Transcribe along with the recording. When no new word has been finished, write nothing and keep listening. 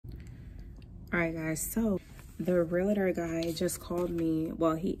All right, guys, so the realtor guy just called me.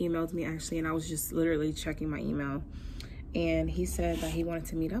 Well, he emailed me actually, and I was just literally checking my email. And he said that he wanted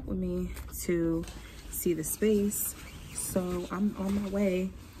to meet up with me to see the space. So I'm on my way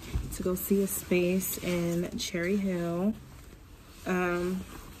to go see a space in Cherry Hill,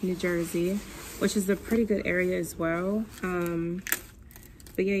 New Jersey, which is a pretty good area as well.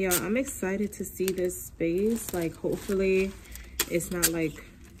 But yeah, y'all, I'm excited to see this space. Like, hopefully it's not like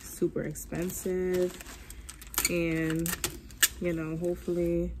super expensive, and you know,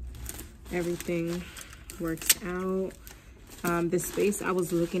 hopefully everything works out. The space I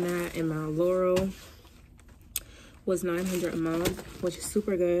was looking at in Mount Laurel was $900 a month, which is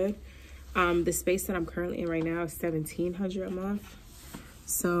super good. The space that I'm currently in right now is $1,700 a month.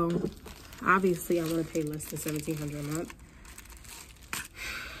 So obviously I want to pay less than $1,700 a month.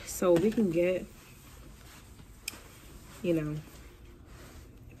 So we can get, you know,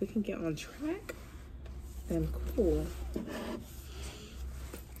 if we can get on track, then cool.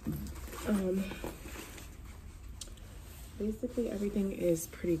 Basically everything is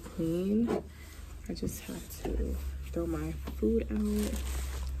pretty clean. I just have to throw my food out.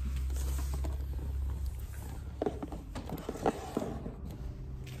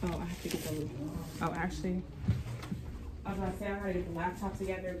 Oh, I have to get the, oh, actually, I was gonna say I gotta get the laptop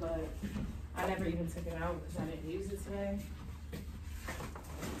together, but I never even took it out because I didn't use it today.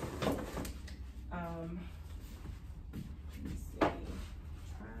 Let's see,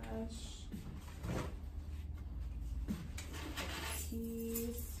 trash,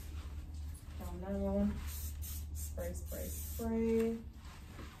 keys, don't know, spray, spray, spray,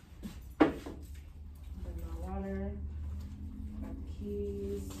 bring my water, got the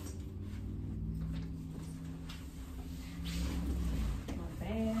keys, my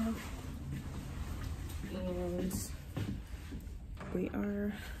bag, and we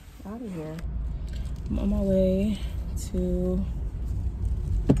are out of here. I'm on my way to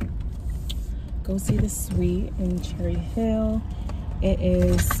go see the suite in Cherry Hill. It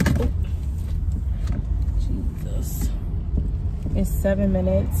is, oh, Jesus. It's 7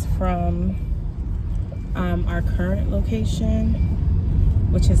 minutes from our current location,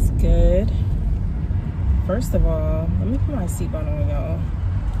 which is good. First of all, let me put my seatbelt on, y'all.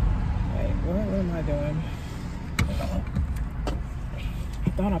 Wait, what am I doing? I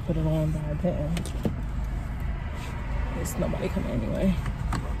thought I put it on, but I didn't. There's nobody coming anyway.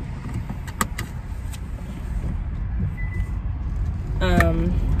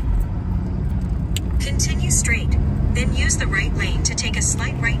 Continue straight, then use the right lane to take a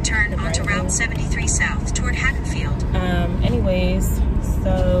slight right turn onto Route 73 South toward Haddonfield. Anyways,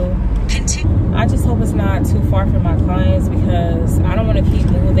 so I just hope it's not too far from my clients, because I don't want to keep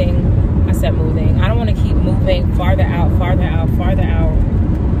moving. I said moving. I don't want to keep moving farther out, farther out, farther out.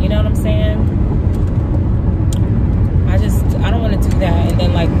 You know what I'm saying? I don't want to do that and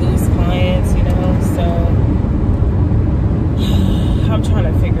then like lose clients, you know? So I'm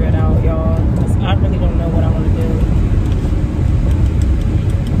trying to figure it out, y'all, because I really don't know what I want to do.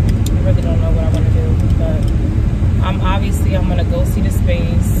 I really don't know what I want to do, but I'm going to go see the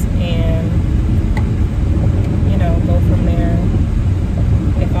space and, you know, go from there.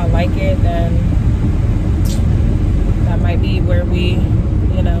 If I like it, then that might be where we,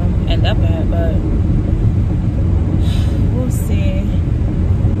 you know, end up at, but we'll see.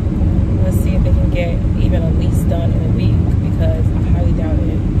 Let's see if they can get even a lease done in a week, because I highly doubt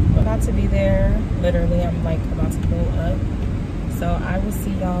it. But about to be there. Literally, I'm like about to pull up. So I will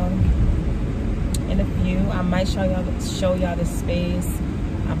see y'all in a few. I might show y'all the space.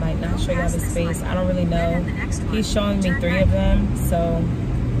 I might not show y'all the space. I don't really know. He's showing me 3 of them, so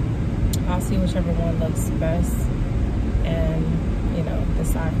I'll see whichever one looks best and, you know,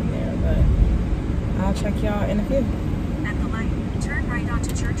 decide from there. But I'll check y'all in a few. At the light, turn right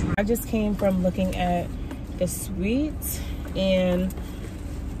onto Church Road. I just came from looking at the suite, and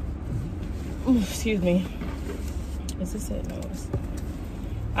excuse me, is this it? No, it's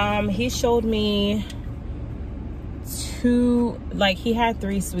not. He showed me 2, like he had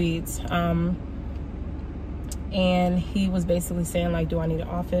 3 suites, and he was basically saying like, do I need an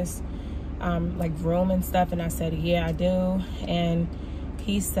office like room and stuff? And I said, yeah, I do. And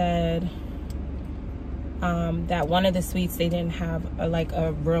he said that one of the suites, they didn't have like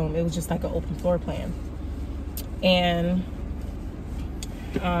a room. It was just like an open floor plan. And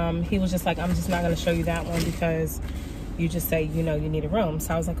he was just like, I'm just not going to show you that one because you just say, you know, you need a room.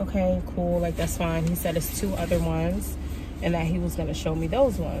 So I was like, okay, cool, like that's fine. He said it's 2 other ones and that he was going to show me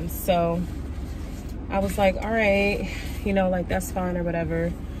those ones. So I was like, all right, you know, like that's fine or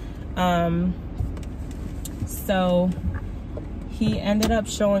whatever. So he ended up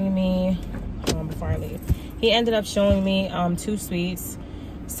showing me before I leave. He ended up showing me 2 suites.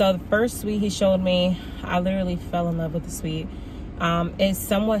 So the first suite he showed me, I literally fell in love with the suite. It's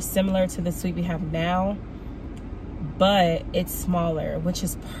somewhat similar to the suite we have now, but it's smaller, which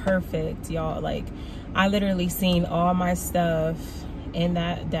is perfect, y'all. Like, I literally seen all my stuff in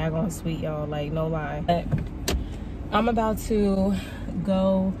that daggone suite, y'all. Like, no lie. But I'm about to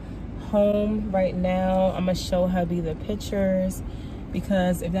go home right now. I'm gonna show hubby the pictures,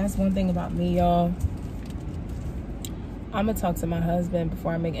 because if that's one thing about me, y'all, I'm gonna talk to my husband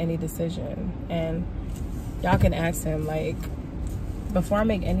before I make any decision. And y'all can ask him, like, before I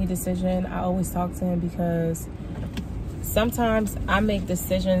make any decision, I always talk to him, because sometimes I make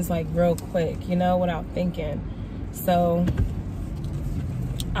decisions like real quick, you know, without thinking. So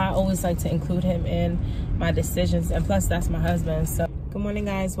I always like to include him in my decisions, and plus that's my husband. So good morning,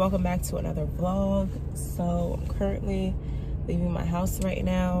 guys, welcome back to another vlog. So I'm currently leaving my house right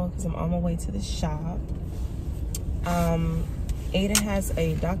now because I'm on my way to the shop. Aiden has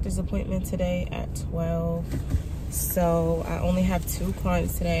a doctor's appointment today at 12, so I only have 2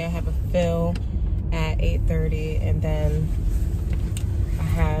 clients today. I have a fill at 8:30, and then I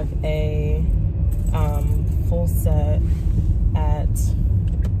have a full set at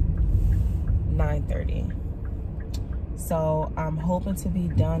 9:30. So I'm hoping to be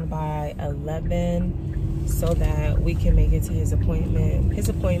done by 11 so that we can make it to his appointment. His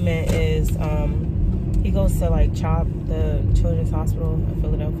appointment is he goes to like CHOP, the Children's Hospital in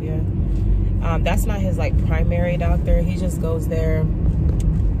Philadelphia. That's not his like primary doctor. He just goes there,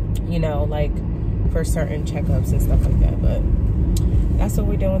 you know, like for certain checkups and stuff like that. But that's what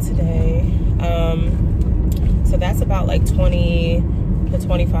we're doing today. So that's about like 20 to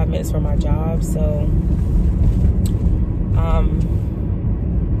 25 minutes from my job. So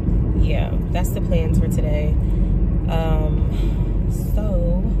yeah, that's the plans for today.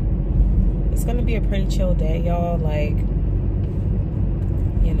 So it's gonna be a pretty chill day, y'all. Like,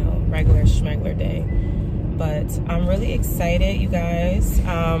 you know, regular schmegler day. But I'm really excited, you guys.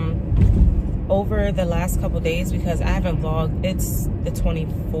 Over the last couple days, because I haven't vlogged, it's the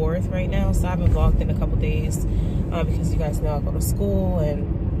 24th right now, so I haven't vlogged in a couple days, because you guys know I go to school and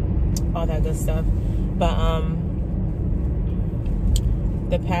all that good stuff. But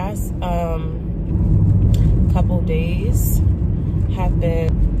the past couple days have been,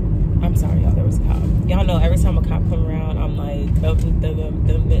 I'm sorry, y'all, there was a cop. Y'all know every time a cop come around, I'm like,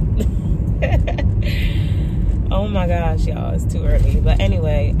 oh my gosh, y'all, it's too early. But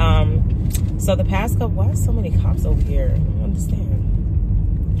anyway, so the past couple, why are so many cops over here? I don't understand.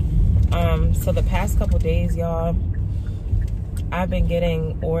 So the past couple days, y'all, I've been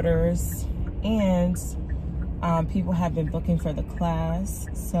getting orders, and people have been booking for the class.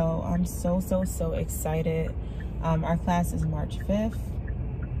 So I'm so excited. Our class is March 5th.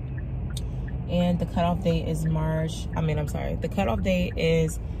 And the cutoff date is the cutoff date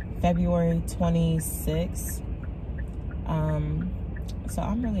is February 26th. So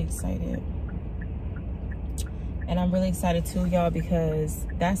I'm really excited. And I'm really excited too, y'all, because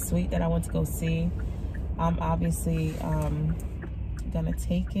that suite that I went to go see, I'm obviously gonna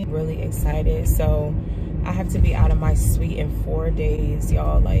take it. Really excited. So I have to be out of my suite in 4 days,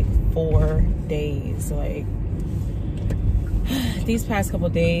 y'all. Like 4 days. Like, these past couple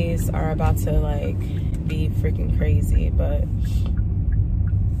days are about to like be freaking crazy, but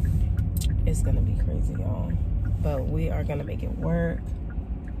it's gonna be crazy, y'all. But we are gonna make it work,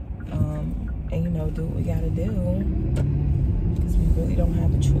 and you know, do what we gotta do, because we really don't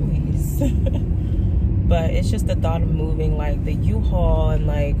have a choice. But it's just the thought of moving, like the U-Haul, and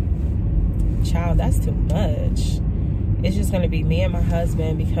like, child, that's too much. It's just gonna be me and my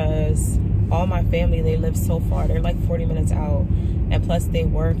husband, because all my family, they live so far. They're like 40 minutes out, and plus they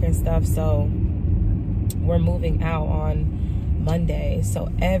work and stuff. So we're moving out on Monday, so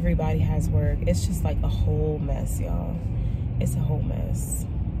everybody has work. It's just like a whole mess, y'all. It's a whole mess.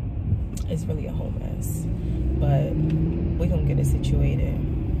 It's really a whole mess, but we're gonna get it situated.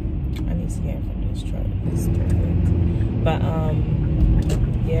 I need to hear from this truck. It's perfect. But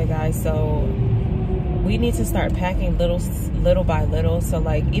yeah, guys, so we need to start packing little by little. So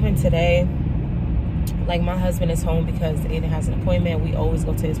like, even today, like, my husband is home because Aiden has an appointment. We always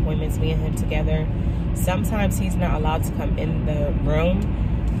go to his appointments, me and him together. Sometimes he's not allowed to come in the room,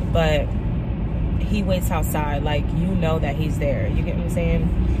 but he waits outside. Like, you know that he's there. You get what I'm saying?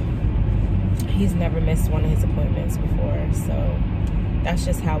 He's never missed one of his appointments before, so that's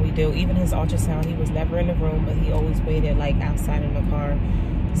just how we do. Even his ultrasound, he was never in the room, but he always waited like outside in the car.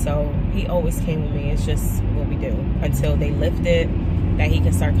 So he always came with me. It's just what we do until they lift it. that he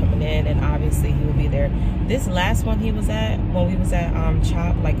can start coming in, and obviously he will be there. This last one he was at, when we was at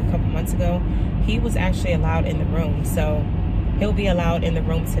CHOP like a couple months ago, he was actually allowed in the room. So he'll be allowed in the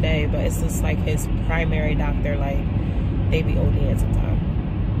room today, but it's just like his primary doctor, like they be ODing sometimes.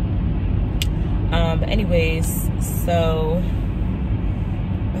 But anyways, so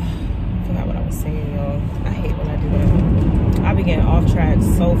I forgot what I was saying, y'all. I hate when I do that. I be getting off track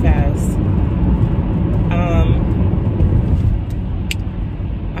so fast.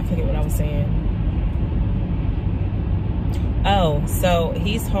 I forget what I was saying. Oh, so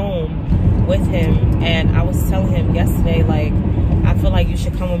he's home with him, and I was telling him yesterday, like, I feel like you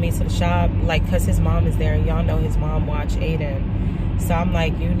should come with me to the shop, like, cause his mom is there, and y'all know his mom watch Aiden. So I'm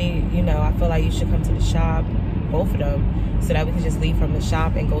like, you need, you know, I feel like you should come to the shop, both of them, so that we can just leave from the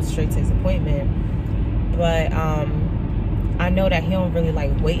shop and go straight to his appointment. But I know that he don't really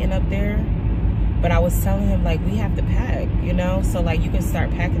like waiting up there. But I was telling him, like, we have to pack, you know? So, like, you can start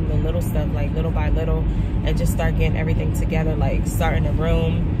packing the little stuff, like, little by little, and just start getting everything together, like, start in a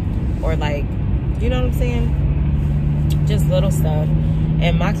room, or, like, you know what I'm saying? Just little stuff.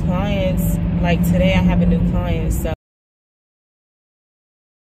 And my clients, like, today I have a new client, so.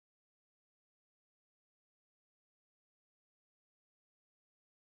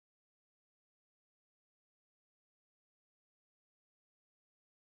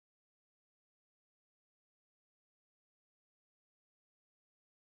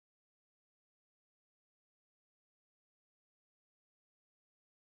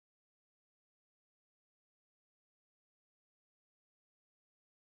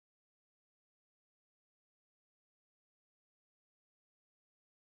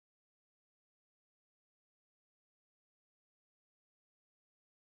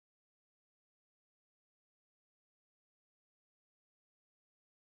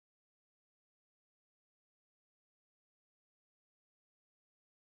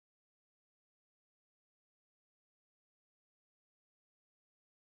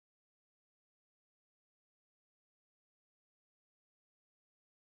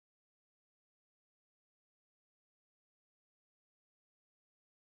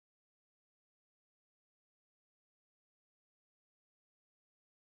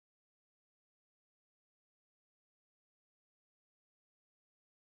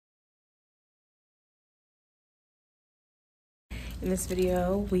 In this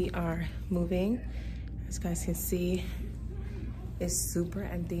video, we are moving. As you guys can see, it's super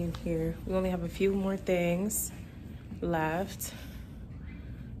empty in here. We only have a few more things left,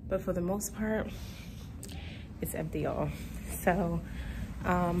 but for the most part, it's empty, y'all. So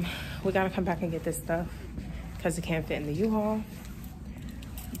we gotta come back and get this stuff because it can't fit in the U-Haul.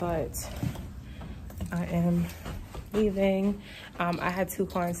 But I am leaving. I had 2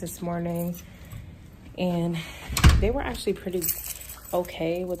 clients this morning, and they were actually pretty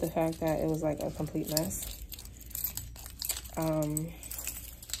okay with the fact that it was like a complete mess.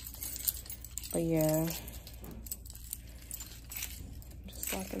 But yeah,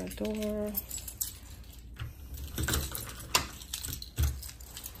 just locking the door.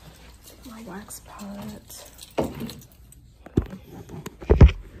 My wax palette.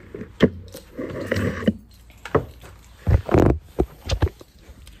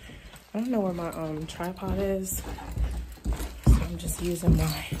 I don't know where my tripod is, so I'm just using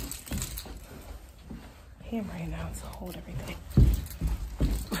my hand right now to hold everything.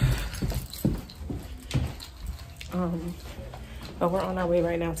 But we're on our way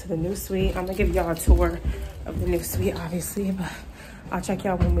right now to the new suite. I'm gonna give y'all a tour of the new suite, obviously, but I'll check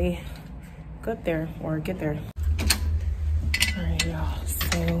y'all when we get there. All right, y'all,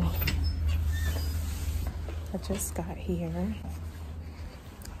 so I just got here.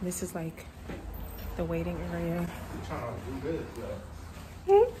 This is like the waiting area.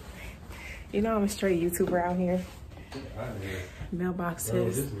 You know I'm a straight YouTuber out here.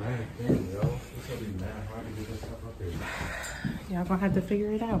 Mailboxes. Y'all gonna have to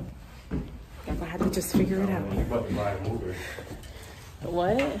figure it out. Y'all gonna have to just figure it out.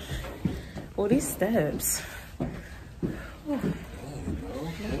 What? Well, these steps. Oh, Lord.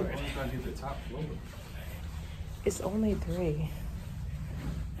 It's only 3.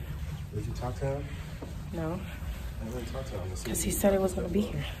 Did you talk to him? No. I didn't talk to him. Because he said he was going to be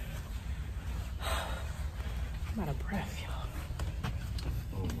here. I'm out of breath, y'all.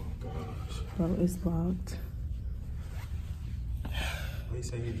 Oh my gosh. Well, it's blocked. What he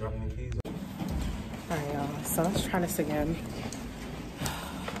said, he dropping the keys? Alright, y'all. So let's try this again.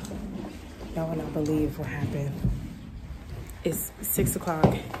 Y'all will not believe what happened. It's 6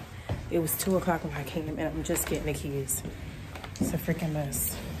 o'clock. It was 2 o'clock when I came, and I'm just getting the keys. It's a freaking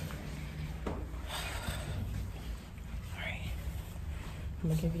mess.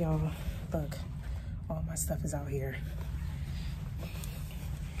 gonna give y'all, look, all my stuff is out here.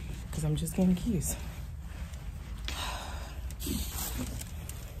 Cause I'm just getting keys.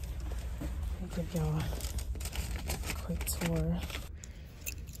 Let me give y'all a quick tour.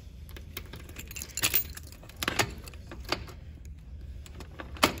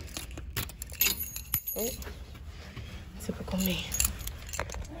 Oh, typical me.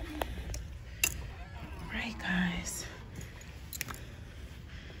 All right, guys.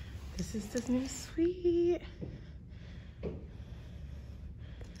 This is this new suite.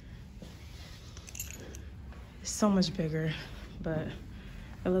 It's so much bigger, but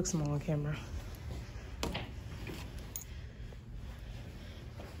it looks small on camera.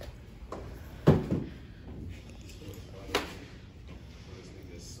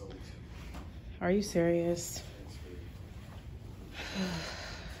 Are you serious?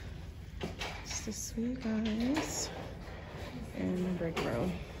 It's the suite, guys. And my break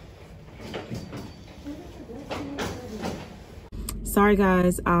room. Sorry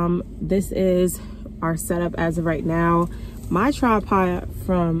guys, this is our setup as of right now. My tripod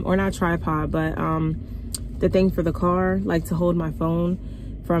or not tripod, but the thing for the car, like to hold my phone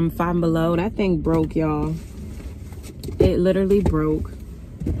from Five Below, that thing broke, y'all. It literally broke.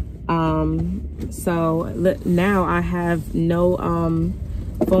 So now I have no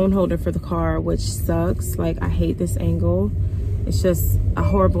phone holder for the car, which sucks. Like, I hate this angle. It's just a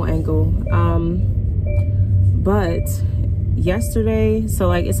horrible angle. But yesterday, so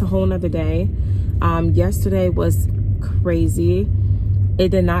like it's a whole nother day. Yesterday was crazy. It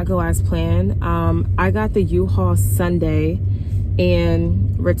did not go as planned. I got the U-Haul Sunday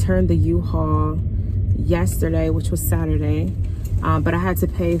and returned the U-Haul yesterday, which was Saturday. But I had to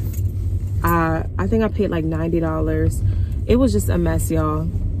pay, I think I paid like $90. It was just a mess, y'all.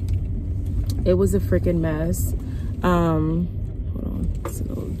 It was a freaking mess. Hold on, it's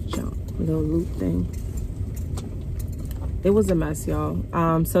a little loop thing. It was a mess, y'all.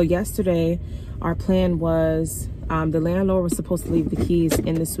 So yesterday, our plan was, the landlord was supposed to leave the keys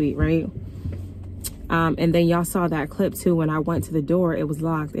in the suite, right? And then y'all saw that clip too. When I went to the door, it was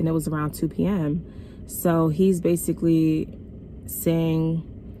locked and it was around 2 p.m. So he's basically saying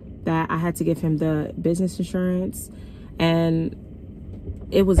that I had to give him the business insurance, and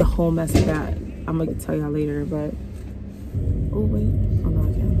it was a whole mess of that. I'm gonna tell y'all later, but oh wait, oh no,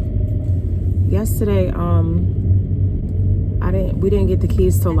 I can't. Yesterday, we didn't get the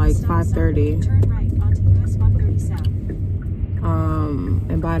keys till like 5:30. Turn right onto US 130 South.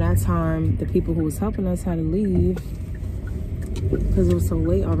 And by that time, the people who was helping us had to leave because it was so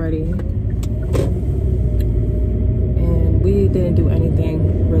late already. And we didn't do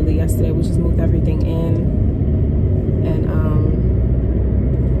anything really yesterday. We just moved everything in, and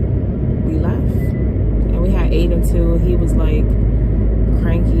we left. And we had Aiden too. He was like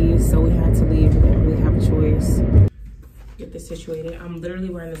cranky, so we had to leave. We didn't really have a choice. Get this situated. I'm literally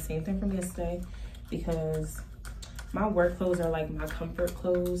wearing the same thing from yesterday because my work clothes are like my comfort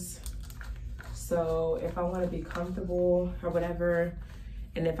clothes. So if I want to be comfortable or whatever,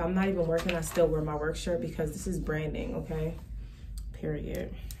 and if I'm not even working, I still wear my work shirt because this is branding, okay?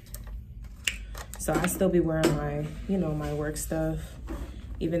 Period. So I still be wearing my, you know, my work stuff,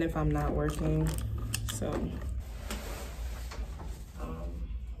 even if I'm not working. So I'm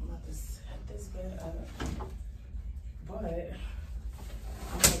about to set this bed up, but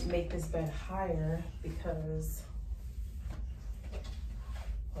I'm gonna make this bed higher because,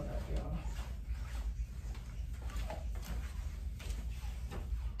 hold up, y'all.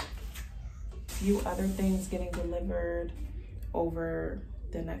 Few other things getting delivered over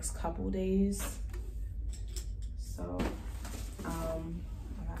the next couple days. So I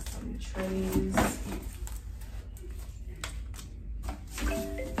got some trays.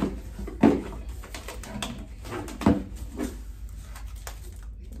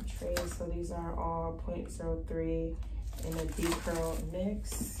 So these are all 0.03 in a D curl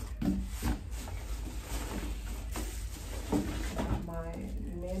mix. Got my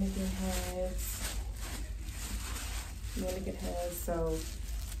mannequin heads, so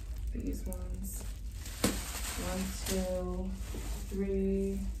these ones, 1, 2,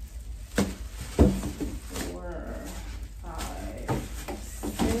 3, 4, 5,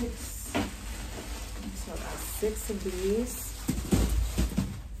 6. So I got 6 of these.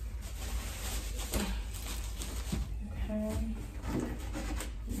 Okay,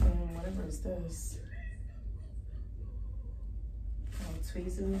 and whatever is this? Oh,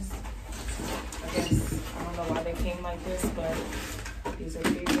 tweezers. I guess, I don't know why they came like this, but these are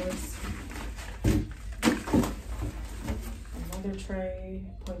tweezers. Another tray,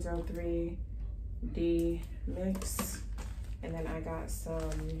 0.03 D mix. And then I got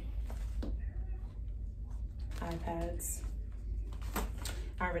some iPads.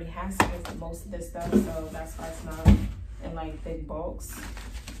 I already have some of most of this stuff, so that's why it's not in like big bulks.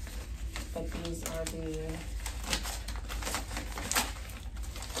 But these are the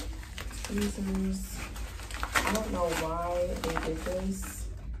tweezers. I don't know why they did this.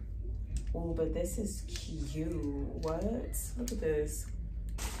 Oh, but this is cute. What? Look at this.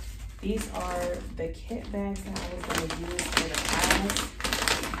 These are the kit bags that I was going to use for the class,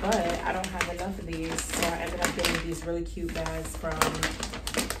 but I don't have enough of these, so I ended up getting these really cute bags from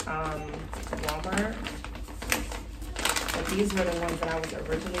Walmart. But these were the ones that I was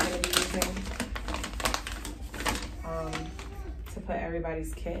originally going to be using to put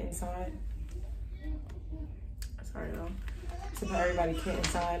everybody's kit inside. Sorry, y'all. To put everybody's kit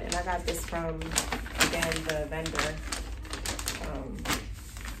inside, and I got this from, again, the vendor.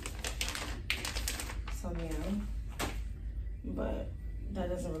 So yeah, but that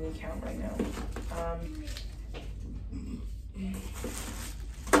doesn't really count right now.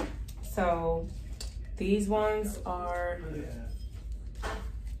 So these ones are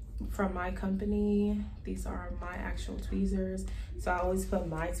from my company. These are my actual tweezers. So I always put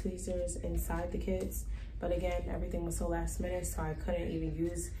my tweezers inside the kits. But again, everything was so last minute, so I couldn't even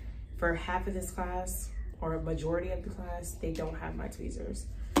use for half of this class or a majority of the class. They don't have my tweezers.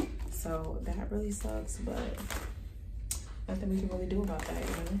 So that really sucks, but nothing we can really do about that,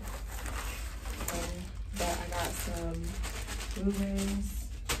 you know? But I got some glue rings,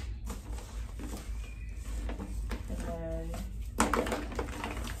 and then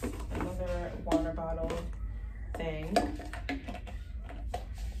another water bottle thing.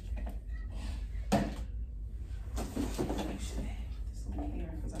 Actually, this over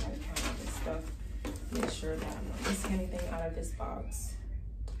here, because I gotta count all this stuff. Make sure that I'm not missing anything out of this box.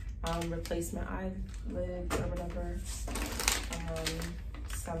 Replacement eyelids or whatever,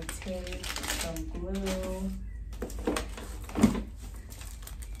 some tape, some glue,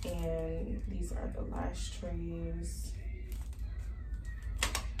 and these are the lash trays.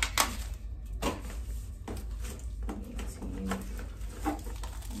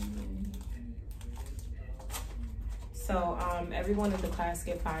 So everyone in the class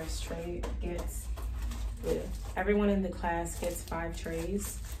gets 5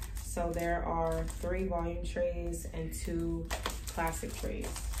 trays. So there are 3 volume trays and 2 classic trays.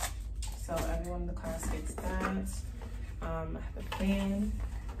 So everyone in the class gets that. I have a fan.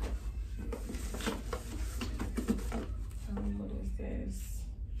 What is this?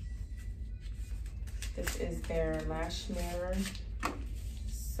 This is their lash mirror.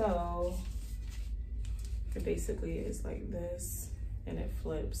 So it basically is like this, and it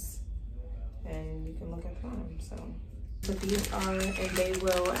flips, and you can look at them. So. But these are, and they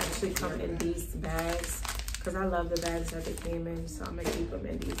will actually come in these bags, because I love the bags that they came in, so I'm gonna keep them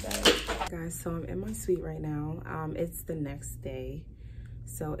in these bags. Guys, so I'm in my suite right now. It's the next day.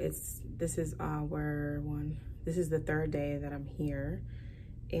 So this is the 3rd day that I'm here.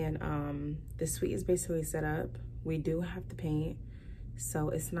 And the suite is basically set up. We do have to paint, so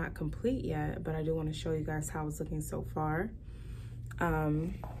it's not complete yet, but I do want to show you guys how it's looking so far.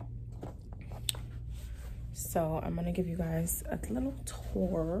 So I'm gonna give you guys a little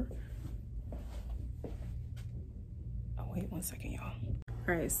tour. Oh, wait 1 second, y'all.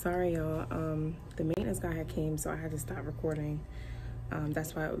 All right, sorry, y'all. The maintenance guy had came, so I had to stop recording.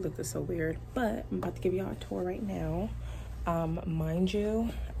 That's why it looked so weird, but I'm about to give y'all a tour right now. Mind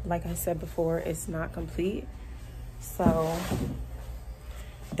you, like I said before, it's not complete. So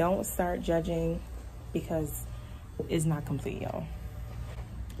don't start judging because it's not complete, y'all.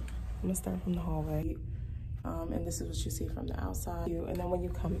 I'm gonna start from the hallway. And this is what you see from the outside. And then when you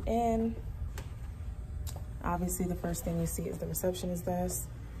come in, obviously the first thing you see is the receptionist desk.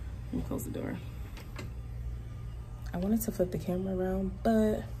 Let me close the door. I wanted to flip the camera around,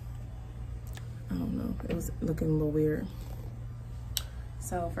 but I don't know, it was looking a little weird.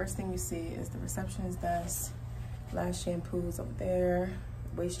 So first thing you see is the receptionist desk, lash shampoos over there,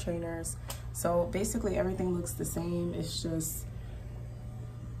 waist trainers. So basically everything looks the same. It's just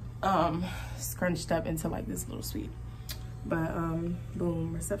scrunched up into like this little suite. But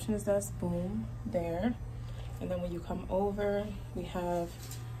boom, receptionist desk, boom, there. And then when you come over, we have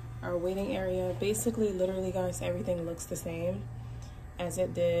our waiting area. Basically, literally guys, everything looks the same as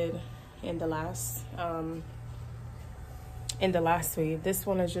it did in the last suite. This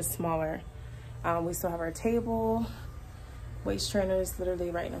one is just smaller. We still have our table, waist trainers literally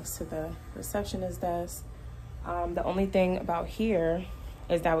right next to the receptionist desk. The only thing about here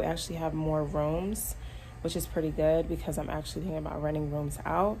is that we actually have more rooms, which is pretty good because I'm actually thinking about renting rooms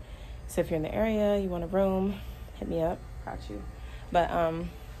out. So if you're in the area, you want a room, hit me up. got you. But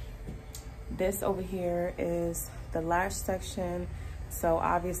this over here is the lash section. So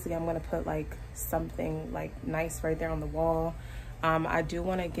obviously I'm gonna put like something like nice right there on the wall. I do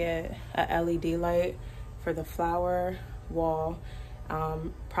want to get a LED light for the flower wall,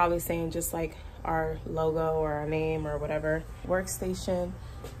 probably saying just like our logo or our name or whatever. Workstation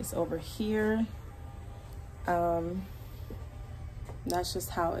is over here. That's just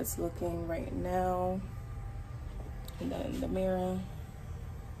how it's looking right now. And then the mirror,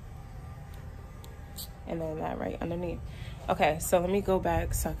 and then that right underneath. Okay, so let me go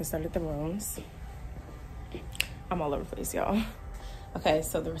back so I can start at the rooms. I'm all over the place, y'all. Okay,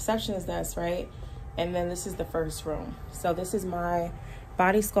 so the reception is this, right? And then this is the first room. So this is my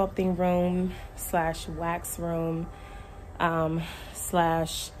body sculpting room slash wax room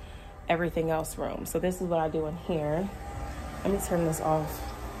slash everything else room. So this is what I do in here. Let me turn this off.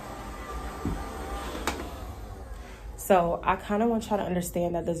 So I kind of want y'all to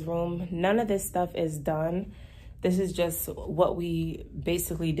understand that this room, none of this stuff is done. This is just what we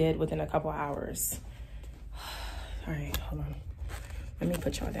basically did within a couple hours. All right, hold on. Let me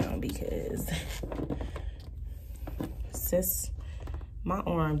put y'all down because sis, my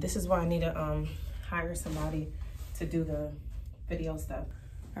arm, this is why I need to hire somebody to do the video stuff.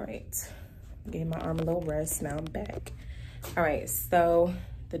 All right, gave my arm a little rest, now I'm back. All right, so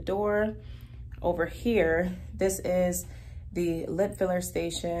the door over here, this is the lip filler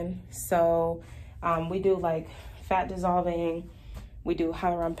station. So we do like fat dissolving, we do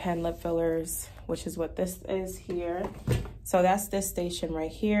hyaluron pen lip fillers, which is what this is here. So that's this station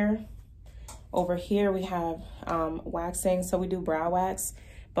right here. Over here we have waxing, so we do brow wax,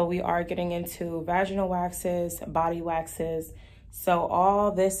 but we are getting into vaginal waxes, body waxes. So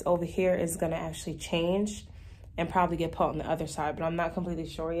all this over here is gonna actually change and probably get put on the other side, but I'm not completely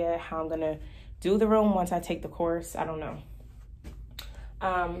sure yet how I'm gonna do the room once I take the course. I don't know.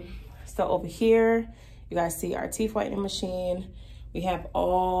 So over here, you guys see our teeth whitening machine. We have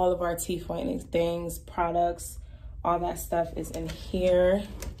all of our teeth whitening things, products, all that stuff is in here.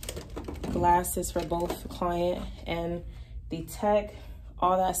 Glasses for both the client and the tech,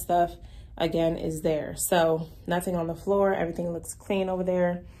 all that stuff again is there. So nothing on the floor, everything looks clean over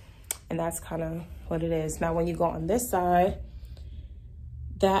there. And that's kind of what it is. Now, when you go on this side,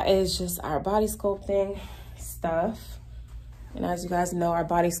 that is just our body sculpting stuff. And as you guys know, our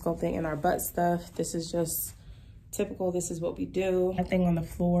body sculpting and our butt stuff, this is just typical. This is what we do. That thing on the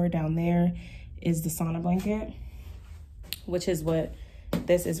floor down there is the sauna blanket, which is what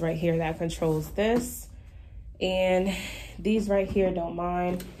this is right here that controls this. And these right here, don't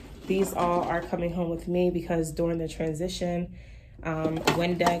mind. These all are coming home with me because during the transition,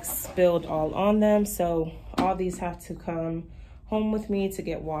 Windex spilled all on them. So all these have to come home with me to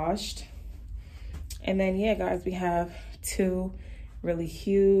get washed. And then, yeah, guys, we have two really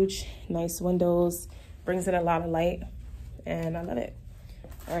huge, nice windows. Brings in a lot of light, and I love it.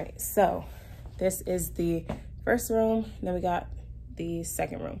 All right, so this is the first room. Then we got the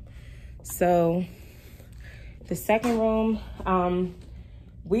second room. So the second room,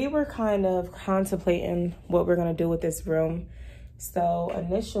 we were kind of contemplating what we're gonna do with this room. So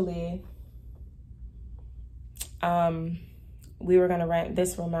initially, we were gonna rent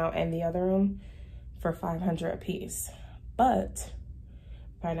this room out and the other room for $500 a piece, but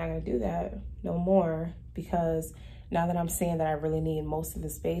probably not gonna do that no more because now that I'm seeing that I really need most of the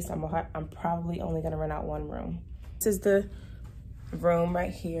space, I'm probably only gonna rent out one room. This is the room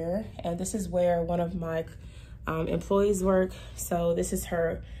right here, and this is where one of my employees work. So this is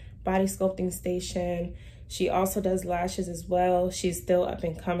her body sculpting station. She also does lashes as well. She's still up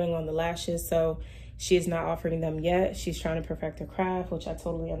and coming on the lashes, so she is not offering them yet. She's trying to perfect her craft, which I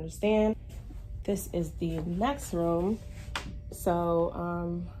totally understand. This is the next room.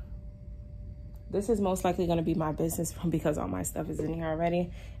 So this is most likely gonna be my business room because all my stuff is in here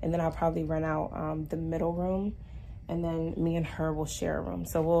already. And then I'll probably rent out the middle room, and then me and her will share a room.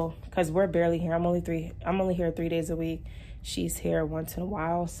 So cause we're barely here. I'm only here 3 days a week. She's here once in a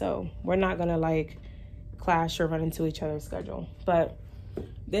while. So we're not gonna like clash or run into each other's schedule. But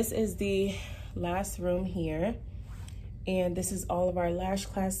this is the last room here. And this is all of our lash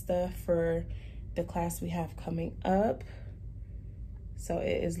class stuff for the class we have coming up. So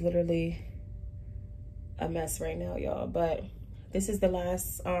it is literally a mess right now, y'all. But this is the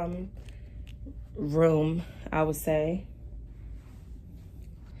last room, I would say.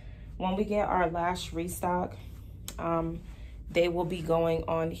 When we get our lash restock, they will be going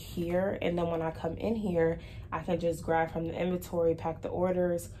on here. And then when I come in here, I can just grab from the inventory, pack the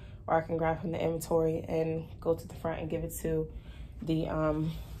orders, or I can grab from the inventory and go to the front and give it to the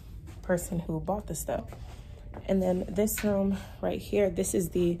person who bought the stuff. And then this room right here, this is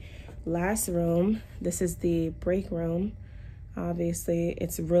the last room. This is the break room. Obviously,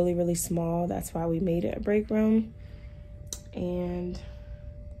 it's really, really small. That's why we made it a break room. And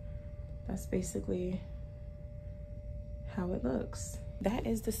that's basically how it looks. That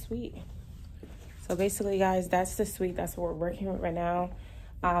is the suite. So basically, guys, that's the suite. That's what we're working with right now.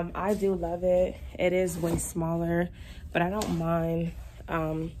 I do love it. It is way smaller, but I don't mind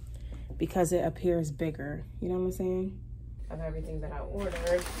because it appears bigger. You know what I'm saying? Of everything that I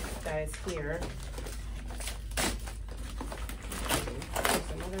ordered that is here.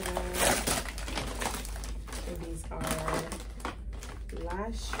 There's another one. And these are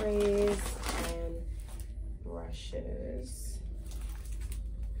lash trays and brushes.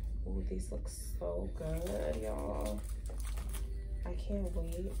 Ooh, these look so good, y'all. I can't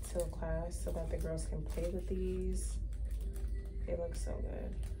wait till class so that the girls can play with these. They look so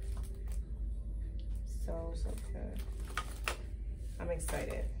good. So good. I'm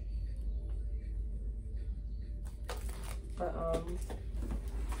excited. But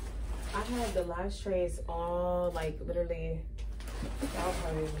I had the lash trays all like literally, y'all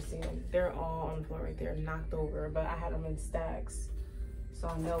probably never seen them. They're all on the floor right there, knocked over, but I had them in stacks. So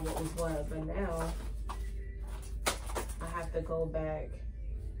I know what was what, but now I have to go back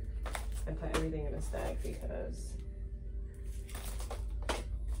and put everything in a stack because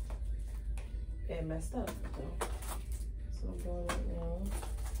it messed up. So I'm doing it now.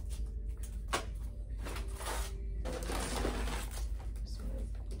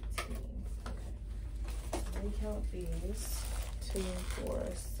 Let me count these. 2, 4,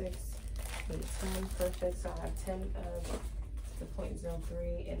 6, 8, 10. Perfect. So I have 10 of the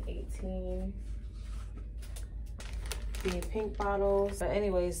 0.03 and 18. The pink bottles. But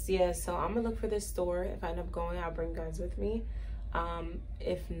anyways, yeah, so I'm gonna look for this store. If I end up going, I'll bring you guys with me.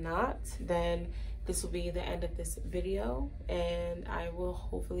 If not, then this will be the end of this video, and I will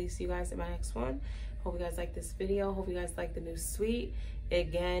hopefully see you guys in my next one. Hope you guys like this video. Hope you guys like the new suite.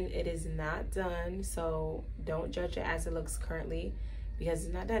 Again, it is not done, so don't judge it as it looks currently because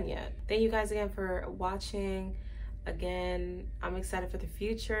it's not done yet. Thank you guys again for watching. Again, I'm excited for the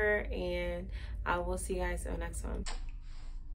future, and I will see you guys in the next one.